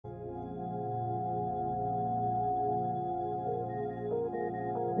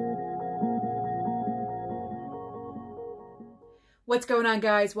What's going on,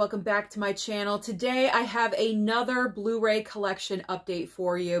 guys? Welcome back to my channel. Today I have another Blu-ray collection update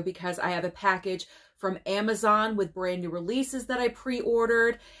for you because I have a package from Amazon with brand new releases that I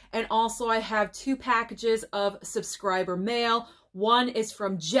pre-ordered, and also I have two packages of subscriber mail. One is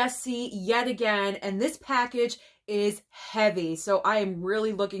from Jesse yet again, and this package is heavy, so I am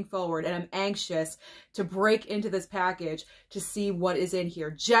really looking forward and I'm anxious to break into this package to see what is in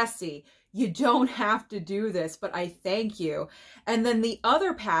here. Jesse, you don't have to do this, but I thank you. And then the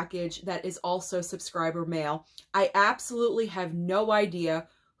other package that is also subscriber mail, I absolutely have no idea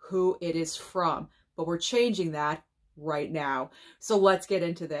who it is from, but we're changing that right now. So let's get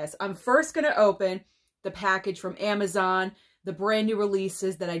into this. I'm first going to open the package from Amazon, the brand new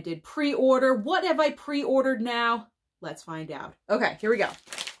releases that I did pre-order. What have I pre-ordered now? Let's find out. Okay, here we go.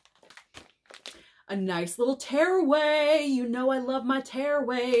 A nice little tearaway. You know I love my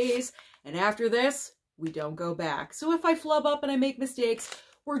tearaways. And after this, we don't go back. So if I flub up and I make mistakes,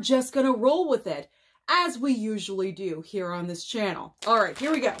 we're just gonna roll with it, as we usually do here on this channel. All right,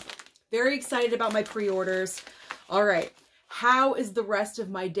 here we go. Very excited about my pre-orders. All right, how is the rest of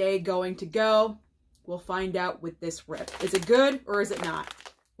my day going to go? We'll find out with this rip. Is it good or is it not?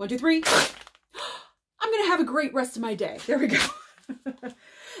 1, 2, 3. I'm gonna have a great rest of my day. There we go.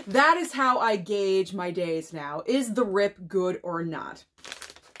 That is how I gauge my days now. Is the rip good or not?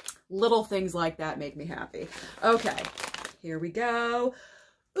 Little things like that make me happy. Okay, here we go.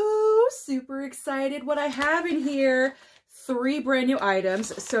 Ooh, super excited what I have in here. 3 brand new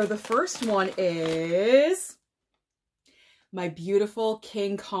items. So the first one is my beautiful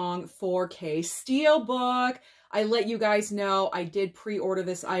King Kong 4K Steelbook. I let you guys know I did pre-order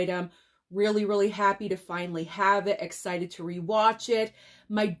this item. Really, really happy to finally have it. Excited to rewatch it.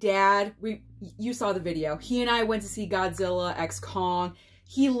 My dad, you saw the video. He and I went to see Godzilla x Kong.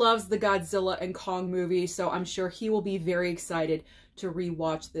 He loves the Godzilla and Kong movie, so I'm sure he will be very excited to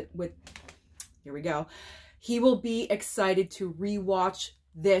rewatch that with, here we go. He will be excited to rewatch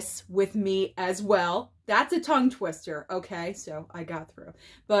this with me as well. That's a tongue twister, okay? So I got through.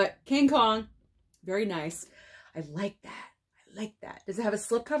 But King Kong, very nice. I like that. I like that. Does it have a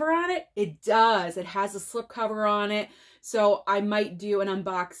slipcover on it? It does. It has a slipcover on it. So I might do an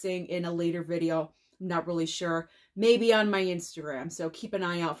unboxing in a later video. I'm not really sure. Maybe on my Instagram, so keep an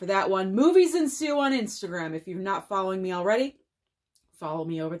eye out for that one. Movies&Sue on Instagram. If you're not following me already, follow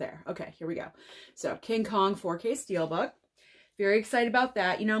me over there. Okay, here we go. So, King Kong 4K Steelbook. Very excited about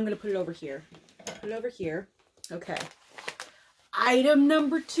that. You know, I'm going to put it over here. Put it over here. Okay. Item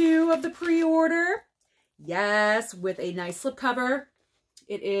number 2 of the pre-order. Yes, with a nice slipcover.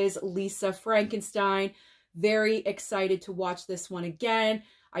 It is Lisa Frankenstein. Very excited to watch this one again.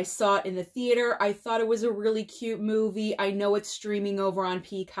 I saw it in the theater. I thought it was a really cute movie. I know it's streaming over on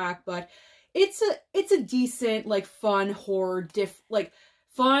Peacock, but it's a decent, like, fun horror, different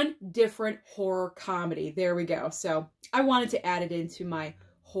horror comedy. There we go. So I wanted to add it into my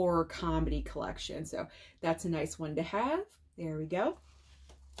horror comedy collection. So that's a nice one to have. There we go.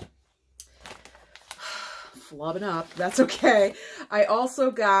 Flubbing up. That's okay. I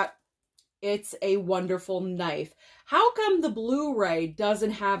also got It's a Wonderful Knife. How come the Blu-ray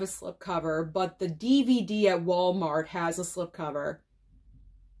doesn't have a slipcover, but the DVD at Walmart has a slipcover?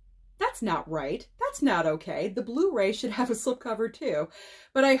 That's not right. That's not okay. The Blu-ray should have a slipcover too.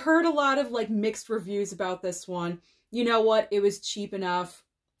 But I heard a lot of like mixed reviews about this one. You know what? It was cheap enough.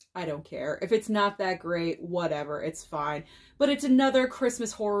 I don't care. If it's not that great, whatever. It's fine. But it's another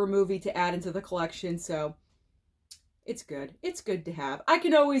Christmas horror movie to add into the collection, so it's good. It's good to have. I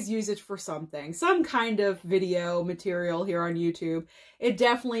can always use it for something. Some kind of video material here on YouTube. It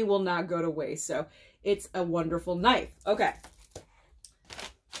definitely will not go to waste. So it's a wonderful knife. Okay.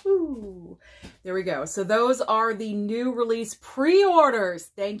 Ooh, there we go. So those are the new release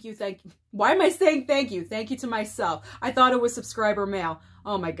pre-orders. Thank you. Thank you. Why am I saying thank you? Thank you to myself. I thought it was subscriber mail.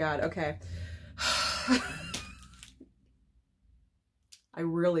 Oh my God. Okay. I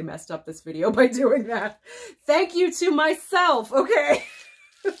really messed up this video by doing that. Thank you to myself, okay?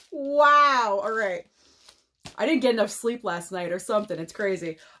 Wow, all right. I didn't get enough sleep last night or something. It's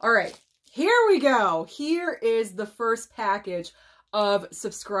crazy. All right, here we go. Here is the first package of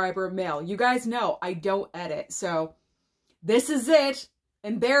subscriber mail. You guys know I don't edit, so this is it.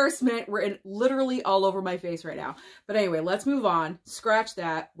 Embarrassment. We're in literally all over my face right now. But anyway, let's move on. Scratch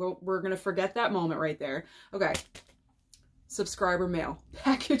that. We're going to forget that moment right there. Okay. Subscriber mail,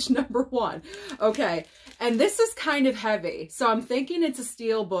 package number 1. Okay, and this is kind of heavy, so I'm thinking it's a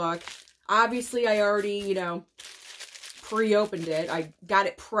steel book. Obviously, I already, you know, pre-opened it. I got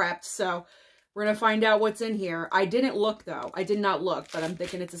it prepped, so we're gonna find out what's in here. I didn't look, though. I did not look, but I'm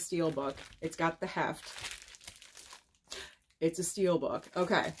thinking it's a steel book. It's got the heft. It's a steelbook.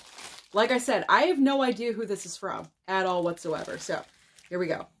 Okay. Like I said, I have no idea who this is from at all whatsoever. So, here we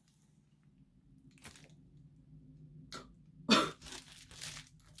go.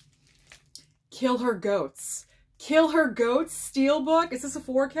 Kill Her Goats. Kill Her Goats steelbook. Is this a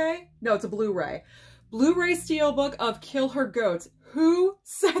 4K? No, it's a Blu-ray. Blu-ray steelbook of Kill Her Goats. Who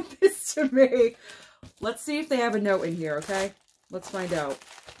sent this to me? Let's see if they have a note in here, okay? Let's find out.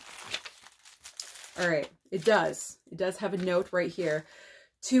 All right, it does. It does have a note right here.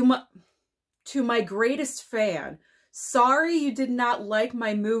 To my greatest fan, sorry you did not like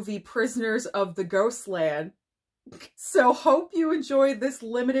my movie Prisoners of the Ghostland. So hope you enjoyed this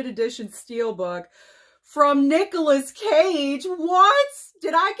limited edition steelbook from Nicolas Cage. What?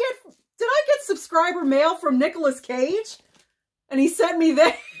 Did I get subscriber mail from Nicolas Cage? And he sent me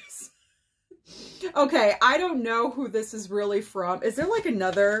this. Okay, I don't know who this is really from. Is there like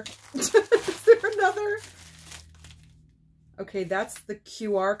another? Is there another? Okay, that's the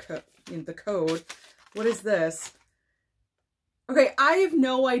QR code, the code. What is this? Okay, I have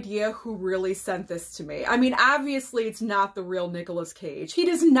no idea who really sent this to me. I mean, obviously it's not the real Nicolas Cage. He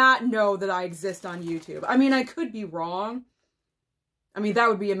does not know that I exist on YouTube. I mean, I could be wrong. I mean, that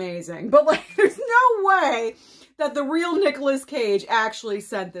would be amazing. But like, there's no way that the real Nicolas Cage actually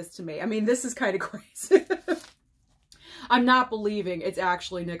sent this to me. I mean, this is kind of crazy. I'm not believing it's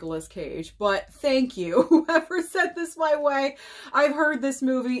actually Nicolas Cage, but thank you, whoever sent this my way. I've heard this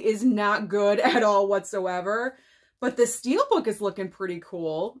movie is not good at all whatsoever, but the steelbook is looking pretty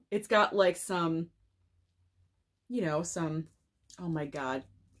cool. It's got like some, you know, oh my God,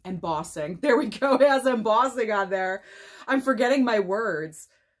 embossing. There we go, it has embossing on there. I'm forgetting my words.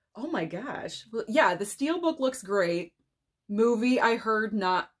 Oh my gosh. Well, yeah, the steelbook looks great. Movie, I heard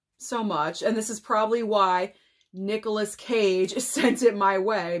not so much, and this is probably why Nicolas Cage sent it my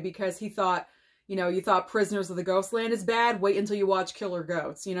way, because he thought, you know, you thought Prisoners of the Ghostland is bad, wait until you watch Killer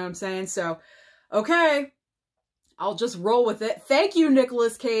Goats, you know what I'm saying? So, okay, I'll just roll with it. Thank you,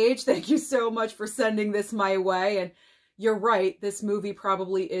 Nicolas Cage. Thank you so much for sending this my way, and you're right, this movie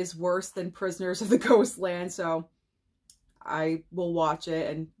probably is worse than Prisoners of the Ghostland, so I will watch it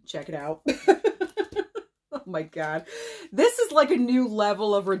and check it out. Oh my God. This is like a new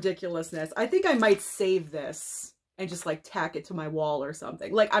level of ridiculousness. I think I might save this and just like tack it to my wall or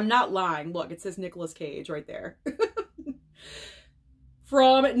something. Like, I'm not lying. Look, it says Nicolas Cage right there.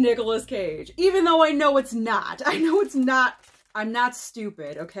 From Nicolas Cage. Even though I know it's not. I know it's not. I'm not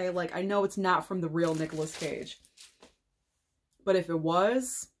stupid, okay? Like, I know it's not from the real Nicolas Cage. But if it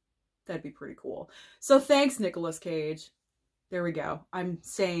was, that'd be pretty cool. So thanks, Nicolas Cage. There we go. I'm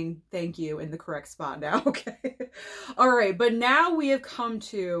saying thank you in the correct spot now, okay? All right, but now we have come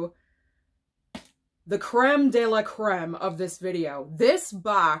to the creme de la creme of this video. This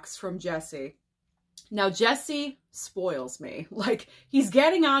box from Jesse. Now, Jesse spoils me. Like, he's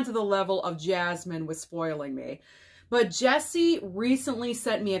getting onto the level of Jasmine with spoiling me. But Jesse recently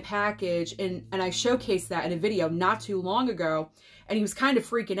sent me a package, and I showcased that in a video not too long ago, and he was kind of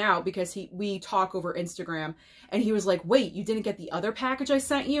freaking out because we talk over Instagram, and he was like, wait, you didn't get the other package I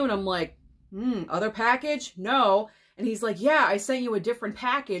sent you? And I'm like, other package? No. And he's like, yeah, I sent you a different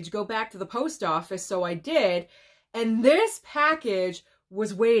package. Go back to the post office. So I did, and this package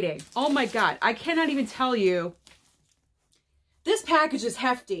was waiting. Oh my God, I cannot even tell you. This package is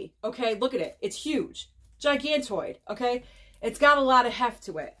hefty, okay? Look at it. It's huge. Gigantoid, okay? It's got a lot of heft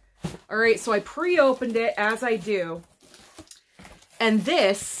to it. All right, so I pre-opened it as I do. And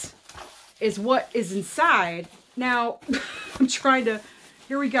this is what is inside. Now, I'm trying to,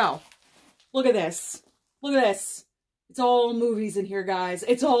 here we go. Look at this. Look at this. It's all movies in here, guys.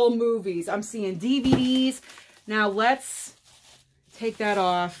 It's all movies. I'm seeing DVDs. Now, let's take that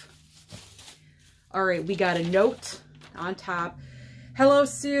off. All right, we got a note on top. Hello,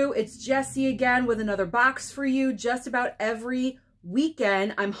 Sue. It's Jessie again with another box for you. Just about every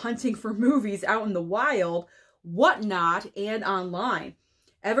weekend, I'm hunting for movies out in the wild, whatnot, and online.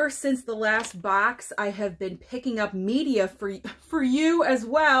 Ever since the last box, I have been picking up media for you as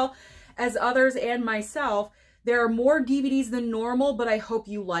well as others and myself. There are more DVDs than normal, but I hope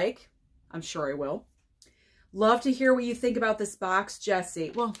you like. I'm sure I will. Love to hear what you think about this box,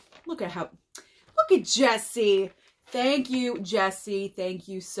 Jessie. Well, look at Jessie. Thank you, Jessie. Thank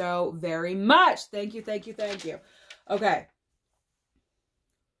you so very much. Thank you, thank you, thank you. Okay.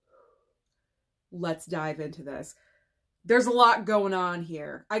 Let's dive into this. There's a lot going on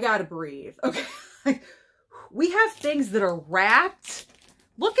here. I gotta breathe. Okay. We have things that are wrapped.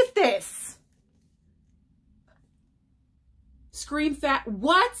 Look at this. Scream Fat.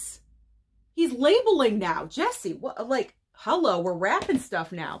 What? He's labeling now. Jessie, what? Like, hello, we're wrapping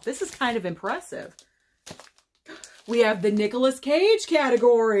stuff now. This is kind of impressive. We have the Nicolas Cage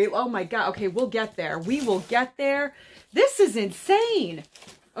category. Oh my God. Okay, we'll get there. We will get there. This is insane.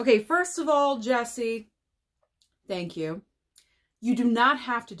 Okay, first of all, Jesse, thank you. You do not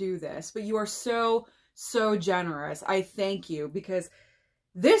have to do this, but you are so, so generous. I thank you because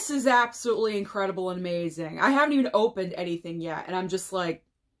this is absolutely incredible and amazing. I haven't even opened anything yet, and I'm just like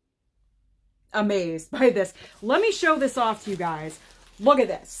amazed by this. Let me show this off to you guys. Look at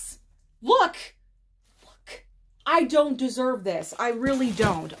this. Look. Look. I don't deserve this. I really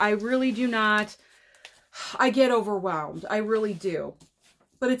don't. I really do not. I get overwhelmed. I really do.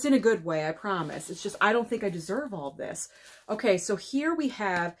 But it's in a good way, I promise. It's just, I don't think I deserve all of this. Okay, so here we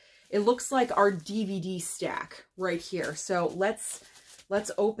have, it looks like our DVD stack right here. So let's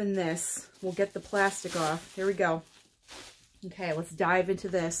open this. We'll get the plastic off. Here we go. Okay, let's dive into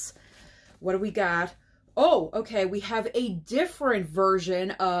this. What do we got? Oh, okay, we have a different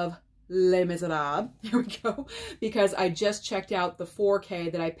version of Les Miserables. Here we go. Because I just checked out the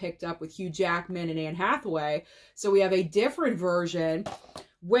 4K that I picked up with Hugh Jackman and Anne Hathaway. So we have a different version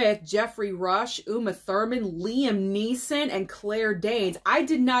with Jeffrey Rush, Uma Thurman, Liam Neeson, and Claire Danes. I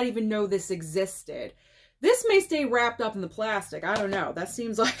did not even know this existed. This may stay wrapped up in the plastic. I don't know. That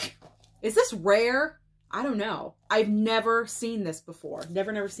seems like... Is this rare? I don't know. I've never seen this before.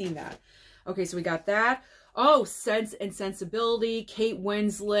 Never seen that. Okay, so we got that. Oh, Sense and Sensibility, Kate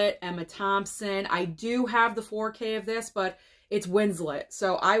Winslet, Emma Thompson. I do have the 4K of this, but it's Winslet.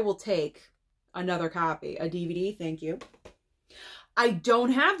 So I will take another copy. A DVD, thank you. I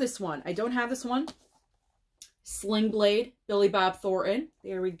don't have this one. I don't have this one. Sling Blade, Billy Bob Thornton.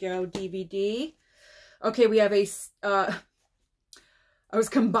 There we go, DVD. Okay, we have a... I was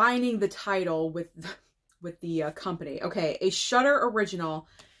combining the title with the company. Okay, a Shudder original,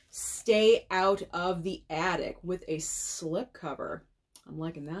 Stay Out of the Attic with a slipcover. I'm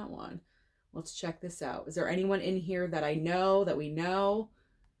liking that one. Let's check this out. Is there anyone in here that I know, that we know?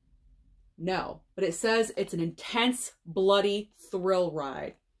 No, but it says it's an intense, bloody thrill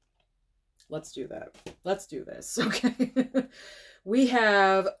ride. Let's do that. Let's do this. Okay. We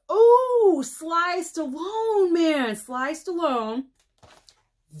have, oh, Sly Stallone, man. Sly Stallone.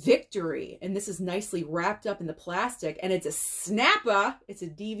 Victory. And this is nicely wrapped up in the plastic. And it's a snapper. It's a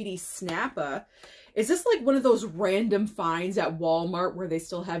DVD snapper. Is this like one of those random finds at Walmart where they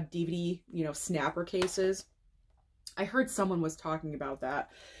still have DVD, you know, snapper cases? I heard someone was talking about that.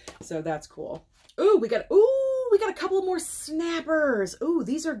 So that's cool. Ooh, we got a couple more snappers. Ooh,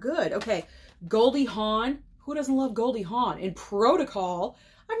 these are good. Okay. Goldie Hawn. Who doesn't love Goldie Hawn? In Protocol.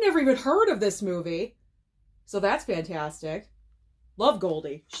 I've never even heard of this movie. So that's fantastic. Love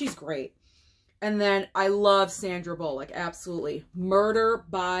Goldie. She's great. And then I love Sandra Bullock. Absolutely. Murder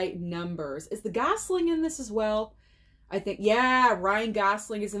by Numbers. Is the Gosling in this as well? I think, yeah, Ryan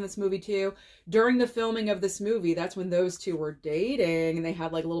Gosling is in this movie too. During the filming of this movie, that's when those two were dating and they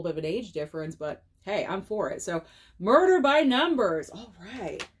had like a little bit of an age difference, but hey, I'm for it. So Murder by Numbers. All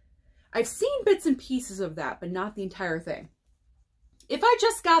right. I've seen bits and pieces of that, but not the entire thing. If I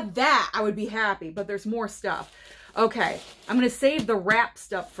just got that, I would be happy, but there's more stuff. Okay, I'm going to save the wrap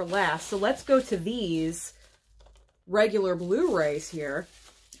stuff for last. So let's go to these regular Blu-rays here.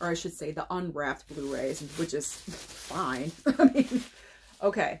 Or I should say the unwrapped Blu-rays, which is fine. I mean,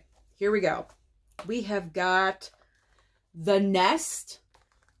 okay, here we go. We have got The Nest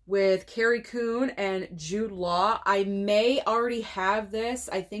with Carrie Coon and Jude Law. I may already have this.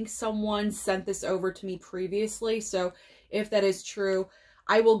 I think someone sent this over to me previously. So if that is true,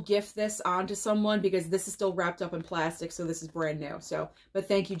 I will gift this on to someone because this is still wrapped up in plastic. So this is brand new. So, but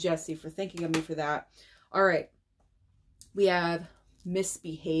thank you, Jesse, for thinking of me for that. All right. We have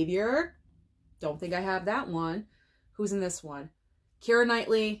Misbehavior. Don't think I have that one. Who's in this one? Keira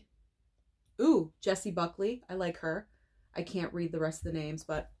Knightley. Ooh, Jessie Buckley. I like her. I can't read the rest of the names,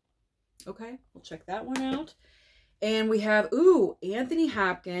 but okay, we'll check that one out. And we have, ooh, Anthony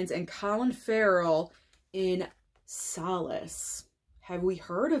Hopkins and Colin Farrell in Solace. Have we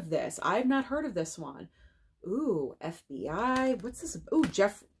heard of this? I've not heard of this one. Ooh, FBI. What's this? Ooh,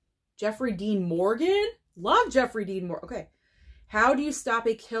 Jeffrey Dean Morgan. Love Jeffrey Dean Morgan. Okay. How do you stop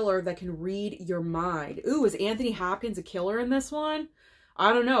a killer that can read your mind? Ooh, is Anthony Hopkins a killer in this one?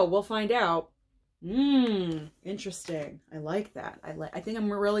 I don't know. We'll find out. Interesting. I like that. I think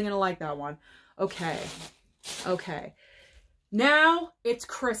I'm really going to like that one. Okay. Okay. Now it's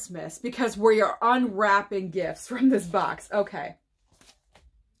Christmas because we are unwrapping gifts from this box. Okay.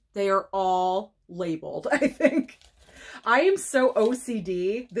 They are all labeled, I think. I am so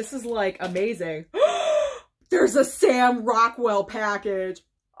OCD. This is like amazing. There's a Sam Rockwell package.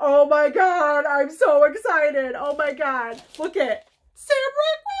 Oh my God. I'm so excited. Oh my God. Look at Sam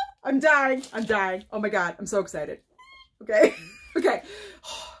Rockwell. I'm dying. I'm dying. Oh my God. I'm so excited. Okay. Okay.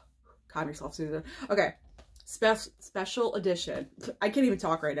 Calm yourself, Susan. Okay. Special edition. I can't even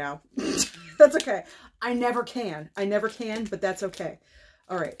talk right now. That's okay. I never can, but that's okay.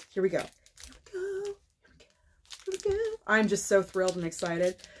 All right, here we go. Here we go. I'm just so thrilled and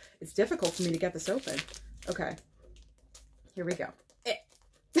excited. It's difficult for me to get this open. Okay. Here we go.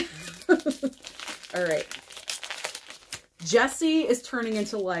 All right. Jessie is turning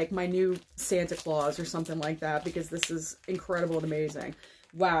into like my new Santa Claus or something like that because this is incredible and amazing.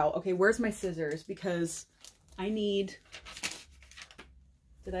 Wow. Okay, where's my scissors? Because I need...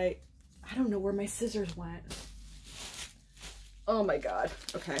 I don't know where my scissors went. Oh my God.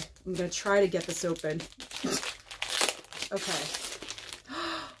 Okay, I'm gonna try to get this open. Okay.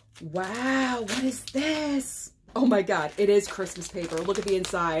 Wow, what is this? Oh my God, it is Christmas paper. Look at the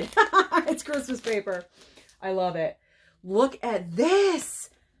inside. It's Christmas paper. I love it. Look at this.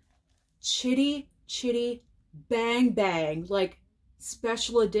 Chitty Chitty Bang Bang. Like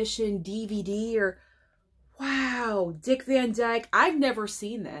special edition DVD or... Wow, Dick Van Dyke. I've never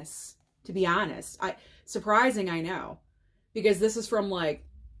seen this, to be honest. Surprising, I know. Because this is from like...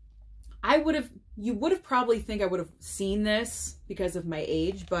 You would have probably think I would have seen this because of my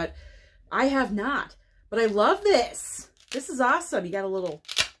age, but I have not. But I love this. This is awesome. You got a little...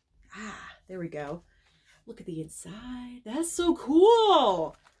 there we go. Look at the inside. That's so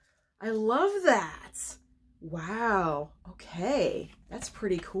cool. I love that. Wow. Okay. That's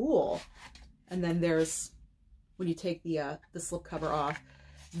pretty cool. And then there's, when you take the slip cover off,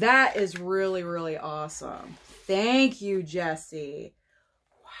 that is really, really awesome. Thank you, Jessie.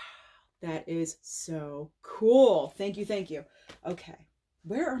 Wow. That is so cool. Thank you. Thank you. Okay.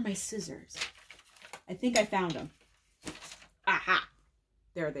 Where are my scissors? I think I found them. Aha.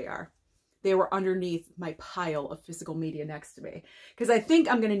 There they are. They were underneath my pile of physical media next to me because I think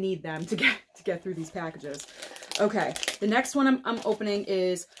I'm going to need them to get through these packages. Okay, the next one I'm opening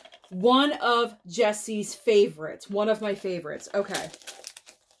is one of Jessie's favorites. One of my favorites. Okay,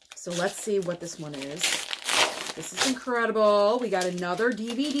 so let's see what this one is. This is incredible. We got another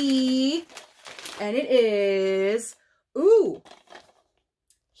DVD, and it is, ooh,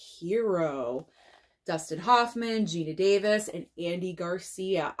 Hero. Dustin Hoffman, Gina Davis, and Andy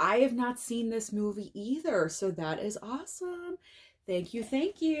Garcia. I have not seen this movie either, so that is awesome. Thank you,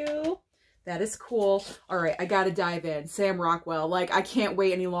 thank you. That is cool. All right, I gotta dive in. Sam Rockwell, like, I can't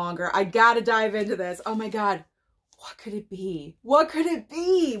wait any longer. I gotta dive into this. Oh my God, what could it be? What could it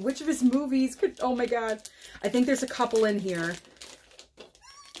be? Which of his movies could, oh my God. I think there's a couple in here.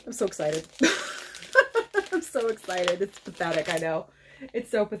 I'm so excited. I'm so excited. It's pathetic, I know. It's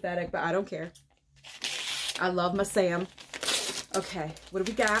so pathetic, but I don't care. I love my Sam. Okay, what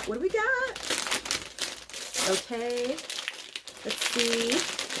do we got? What do we got? Okay, let's see.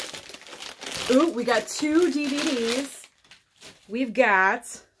 Ooh, we got 2 DVDs. We've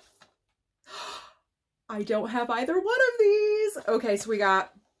got... I don't have either one of these. Okay, so we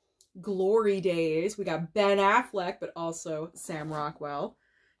got Glory Days. We got Ben Affleck, but also Sam Rockwell.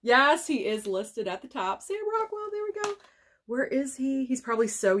 Yes, he is listed at the top. Sam Rockwell, there we go. Where is he? He's probably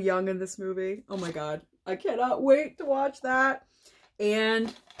so young in this movie. Oh my God. I cannot wait to watch that.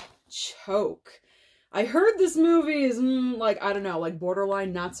 And Choke. I heard this movie is, like, I don't know, like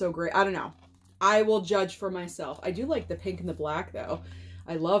borderline not so great. I don't know. I will judge for myself. I do like the pink and the black, though.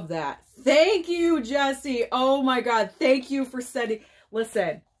 I love that. Thank you, Jessie. Oh, my God. Thank you for sending...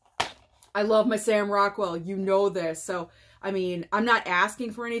 Listen, I love my Sam Rockwell. You know this. So, I mean, I'm not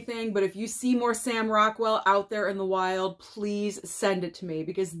asking for anything, but if you see more Sam Rockwell out there in the wild, please send it to me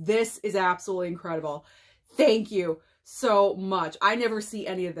because this is absolutely incredible. Thank you so much. I never see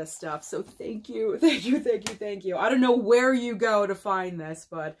any of this stuff, so thank you. Thank you, thank you, thank you. I don't know where you go to find this,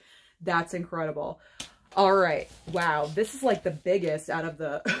 but that's incredible. All right. Wow. This is like the biggest out of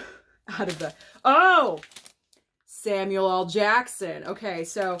the, oh, Samuel L. Jackson. Okay.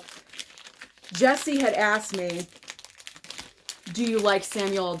 So Jessie had asked me, do you like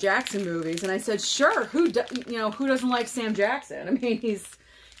Samuel L. Jackson movies? And I said, sure. Who doesn't like Sam Jackson? I mean, he's,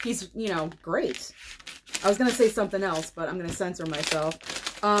 you know, great. I was going to say something else, but I'm going to censor myself.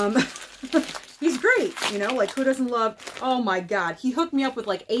 He's great, you know, like who doesn't love, oh my God, he hooked me up with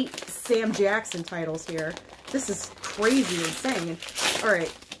like 8 Sam Jackson titles here. This is crazy insane. All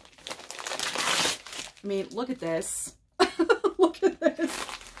right. I mean, look at this. Look at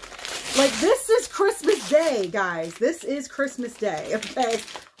this. Like, this is Christmas Day, guys. This is Christmas Day, okay?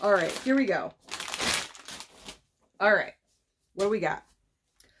 All right, here we go. All right, what do we got?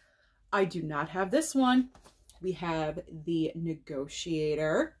 I do not have this one. We have The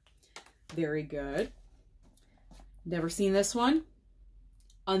Negotiator. Very good. Never seen this one.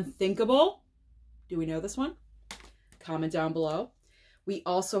 Unthinkable. Do we know this one? Comment down below. We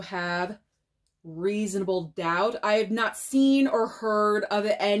also have Reasonable Doubt. I have not seen or heard of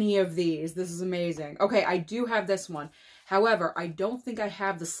any of these. This is amazing. Okay, I do have this one. However, I don't think I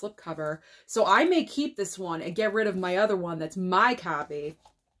have the slipcover, so I may keep this one and get rid of my other one that's my copy,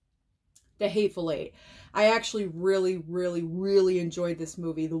 The Hateful Eight. I actually really enjoyed this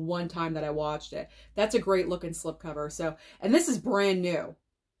movie the one time that I watched it. That's a great looking slipcover. So, and this is brand new.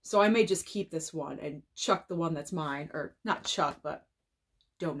 So I may just keep this one and chuck the one that's mine. Or not chuck, but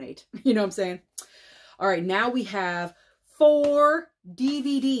donate. You know what I'm saying? All right, now we have 4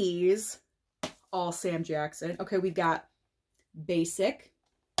 DVDs, all Sam Jackson. Okay, we've got Basic,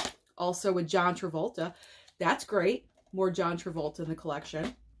 also with John Travolta. That's great. More John Travolta in the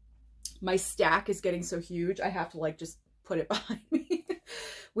collection. My stack is getting so huge, I have to like just put it behind me.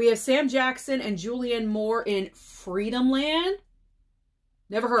 We have Sam Jackson and Julianne Moore in Freedom Land.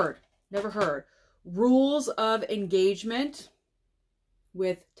 Never heard. Never heard. Rules of Engagement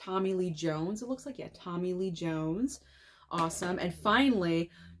with Tommy Lee Jones. It looks like, yeah, Tommy Lee Jones. Awesome. And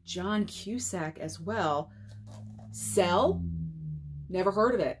finally, John Cusack as well. Cell. Never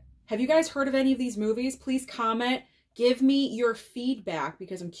heard of it. Have you guys heard of any of these movies? Please comment. Give me your feedback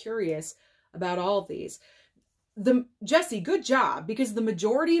because I'm curious about all of these. Jesse, good job, because the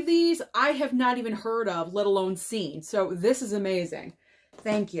majority of these I have not even heard of, let alone seen. So this is amazing.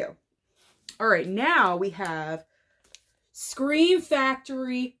 Thank you. All right, now we have Scream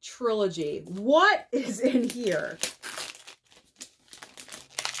Factory Trilogy. What is in here?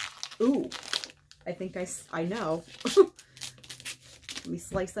 Ooh, I think I know. Let me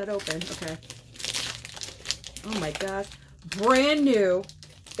slice that open. Okay. Oh my gosh. Brand new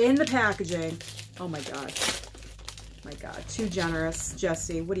in the packaging. Oh my God. My God. Too generous.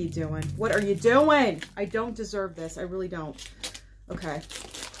 Jesse, what are you doing? What are you doing? I don't deserve this. I really don't. Okay.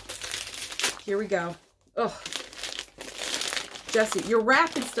 Here we go. Ugh. Jesse, you're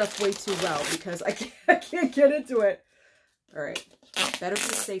wrapping stuff way too well because I can't get into it. All right. Better be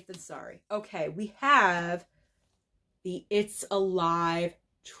safe than sorry. Okay. We have the It's Alive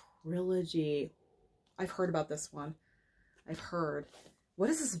trilogy. I've heard about this one. I've heard. What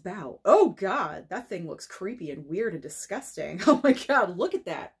is this about? Oh, God. That thing looks creepy and weird and disgusting. Oh, my God. Look at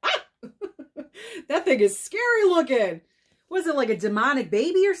that. Ah! That thing is scary looking. Was it like a demonic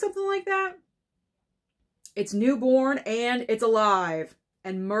baby or something like that? It's newborn and it's alive.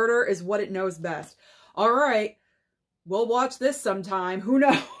 And murder is what it knows best. All right. We'll watch this sometime. Who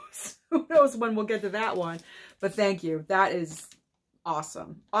knows? Who knows when we'll get to that one. But thank you. That is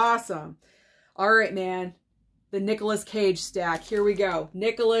awesome. Awesome. All right, man. The Nicolas Cage stack. Here we go.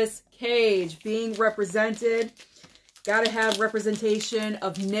 Nicolas Cage being represented. Gotta have representation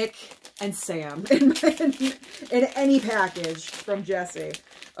of Nick and Sam in any package from Jesse.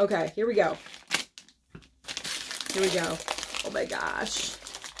 Okay, here we go. Here we go. Oh my gosh.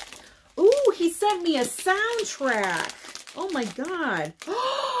 Ooh, he sent me a soundtrack. Oh my God.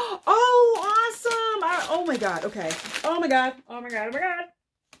 Oh, awesome. Oh my God. Okay. Oh my God. Oh my God. Oh my God.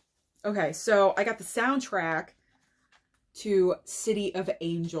 Okay, so I got the soundtrack to City of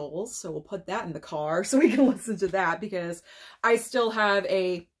Angels. So we'll put that in the car so we can listen to that because I still have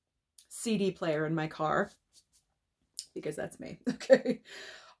a CD player in my car because that's me. Okay.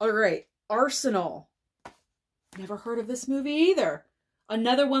 All right. Arsenal. Never heard of this movie either.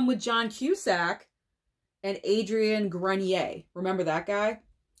 Another one with John Cusack and Adrian Grenier. Remember that guy?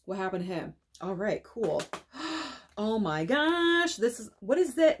 What happened to him? All right, cool. Oh my gosh. This is, what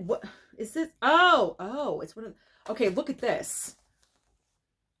is that? What is this? Oh, it's one of, okay, look at this.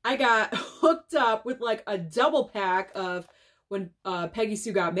 I got hooked up with like a double pack of when Peggy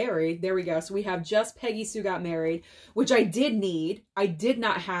Sue Got Married. There we go. So we have just Peggy Sue Got Married, which I did need. I did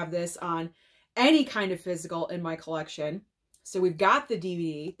not have this on any kind of physical in my collection. So we've got the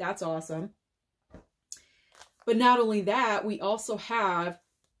DVD. That's awesome. But not only that, we also have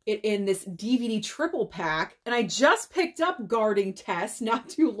it in this DVD triple pack. And I just picked up Guarding Tess not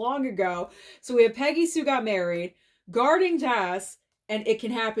too long ago. So we have Peggy Sue Got Married, Guarding Tess, and It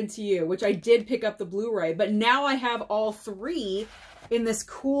Can Happen to You, which I did pick up the Blu-ray. But now I have all three in this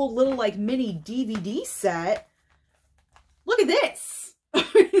cool little like mini DVD set. Look at this.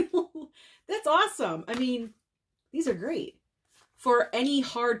 That's awesome. I mean, these are great. For any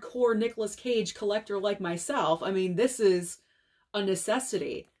hardcore Nicolas Cage collector like myself, I mean, this is a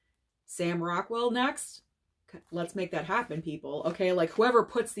necessity. Sam Rockwell next. Let's make that happen, people. Okay, like whoever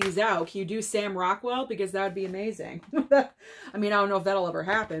puts these out, can you do Sam Rockwell? Because that would be amazing. I mean, I don't know if that'll ever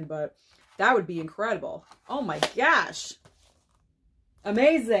happen, but that would be incredible. Oh my gosh.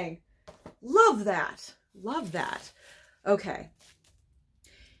 Amazing. Love that. Love that. Okay.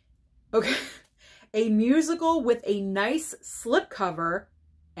 Okay. A musical with a nice slipcover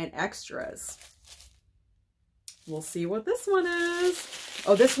and extras. We'll see what this one is.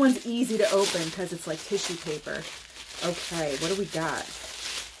 Oh, this one's easy to open because it's like tissue paper. Okay, what do we got?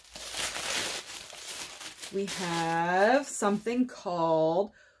 We have something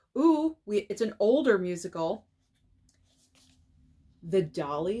called, it's an older musical. The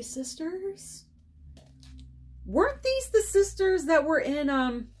Dolly Sisters? Weren't these the sisters that were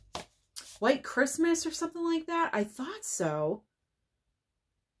in White Christmas or something like that? I thought so.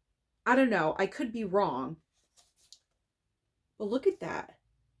 I don't know. I could be wrong. But look at that.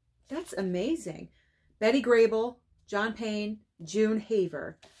 That's amazing. Betty Grable, John Payne, June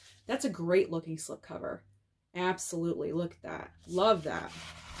Haver. That's a great looking slipcover. Absolutely. Look at that. Love that.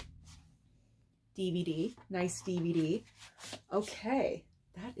 DVD. Nice DVD. Okay.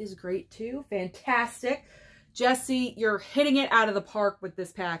 That is great too. Fantastic. Jesse, you're hitting it out of the park with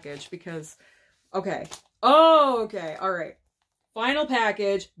this package because, okay. Oh, okay. All right. Final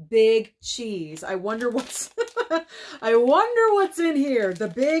package, big cheese. I wonder what's, I wonder what's in here. The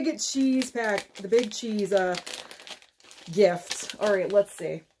big cheese pack, the big cheese gift. All right, let's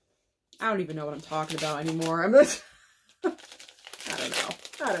see. I don't even know what I'm talking about anymore. I'm just, I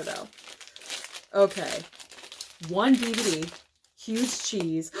don't know. Okay. One DVD, huge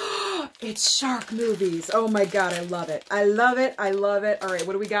cheese. It's shark movies. Oh my God, I love it. I love it. I love it. All right,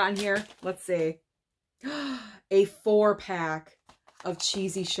 what do we got in here? Let's see. A 4-pack of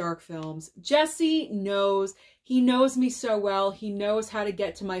cheesy shark films. Jesse knows, he knows me so well. He knows how to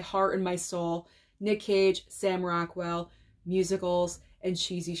get to my heart and my soul. Nick Cage, Sam Rockwell, musicals, and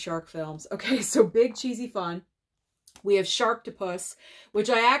cheesy shark films. Okay, so big cheesy fun. We have Sharktopus,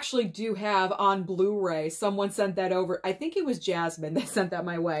 which I actually do have on Blu-ray. Someone sent that over. I think it was Jasmine that sent that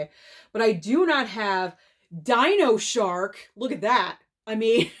my way. But I do not have Dino Shark. Look at that. I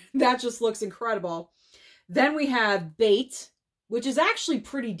mean, that just looks incredible. Then we have Bait, which is actually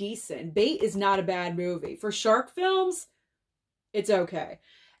pretty decent. Bait is not a bad movie. For shark films, it's okay.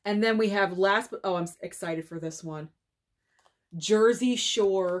 And then we have I'm excited for this one. Jersey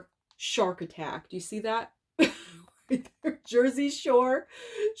Shore Shark Attack. Do you see that? Jersey Shore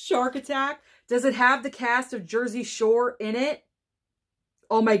Shark Attack. Does it have the cast of Jersey Shore in it?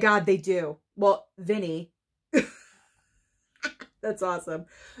 Oh my God, they do. Well, Vinny. That's awesome.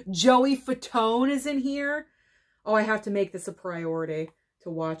 Joey Fatone is in here. Oh, I have to make this a priority to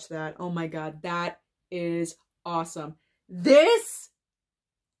watch that. Oh my God, that is awesome. This,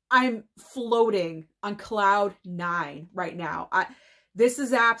 I'm floating on cloud 9 right now. This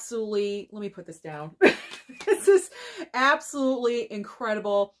is absolutely, let me put this down. This is absolutely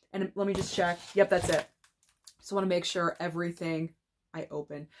incredible. And let me just check. Yep, that's it. Just want to make sure everything I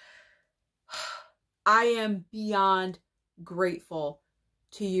open. I am beyond grateful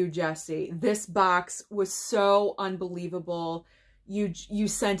to you, Jesse. This box was so unbelievable. You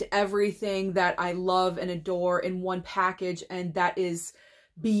sent everything that I love and adore in one package, and that is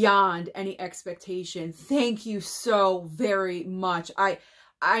beyond any expectation. Thank you so very much. I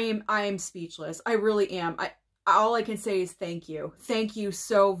am speechless. I really am. All I can say is thank you. Thank you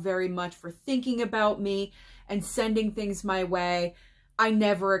so very much for thinking about me and sending things my way. I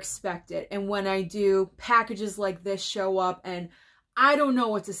never expect it. And when I do, packages like this show up and I don't know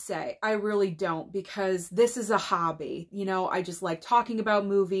what to say. I really don't, because this is a hobby. You know, I just like talking about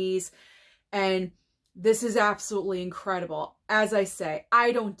movies, and this is absolutely incredible. As I say,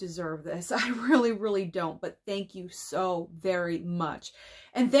 I don't deserve this. I really, really don't. But thank you so very much.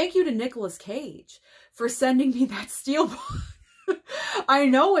 And thank you to Nicolas Cage for sending me that steelbook. I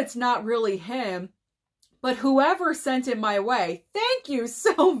know it's not really him, but whoever sent it my way, thank you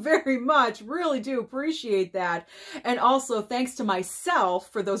so very much. Really do appreciate that. And also thanks to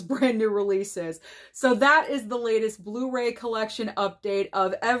myself for those brand new releases. So that is the latest Blu-ray collection update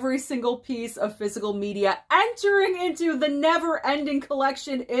of every single piece of physical media entering into the never-ending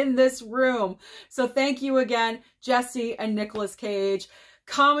collection in this room. So thank you again, Jesse and Nicolas Cage.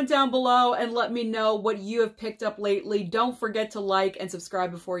 Comment down below and let me know what you have picked up lately. Don't forget to like and subscribe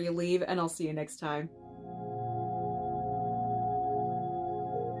before you leave, and I'll see you next time.